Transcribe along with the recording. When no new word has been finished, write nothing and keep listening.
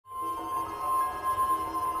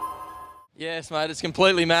Yes, mate, it's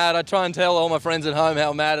completely mad. I try and tell all my friends at home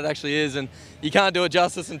how mad it actually is, and you can't do it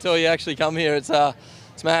justice until you actually come here. It's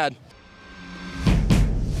mad.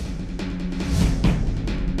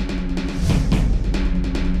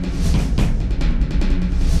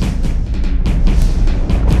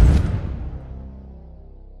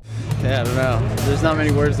 Yeah, I don't know. There's not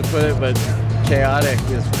many words to put it, but chaotic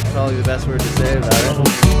is probably the best word to say about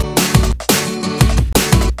it.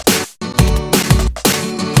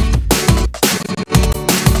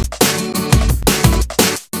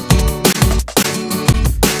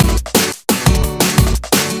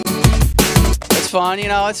 It's fun, you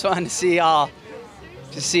know, it's fun to see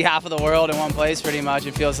just see half of the world in one place pretty much,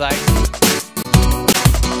 it feels like.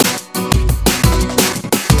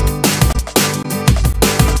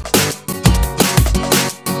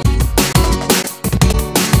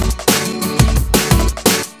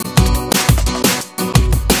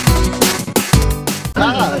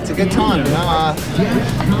 It's a good time, you know. I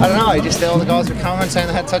don't know, just all the guys were coming saying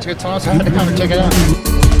they had such a good time, so I had to come and check it out.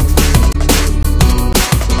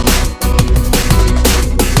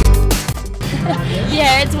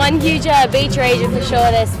 Yeah, it's one huge beach region for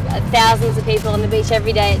sure. There's thousands of people on the beach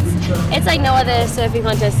every day. It's like no other surfing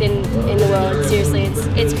contest in the world. Seriously,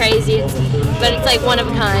 it's crazy. But it's like one of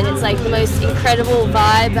a kind. It's like the most incredible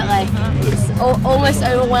vibe, but like it's almost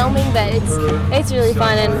overwhelming. But it's really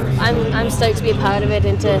fun, and I'm stoked to be a part of it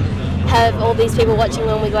and to have all these people watching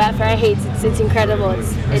when we go out for our heats. It's incredible.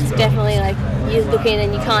 It's definitely like you look in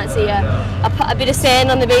and you can't see a bit of sand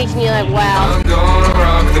on the beach, and you're like, wow. I'm gonna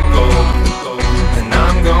rock the boat, and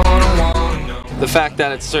I'm gonna wanna know. The fact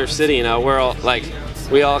that it's Surf City, you know,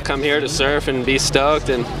 we all come here to surf and be stoked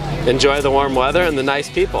and enjoy the warm weather and the nice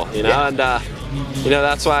people, you know, yeah. And you know,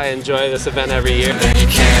 that's why I enjoy this event every year. Then you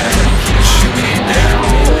can shoot me down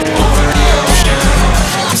over the ocean.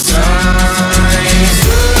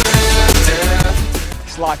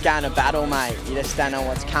 It's like going to battle, mate. You just don't know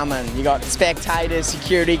what's coming. You got spectators,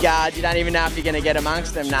 security guards, you don't even know if you're going to get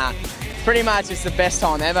amongst them. Nah, pretty much it's the best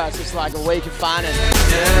time ever. It's just like a week of fun. And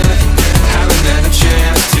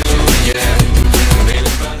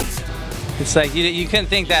it's like you couldn't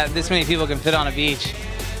think that this many people can fit on a beach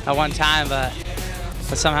at one time, but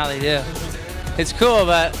somehow they do. It's cool,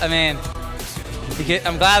 but I mean,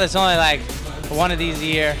 I'm glad it's only like one of these a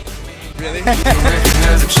year. Really? You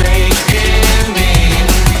recognize a change in me.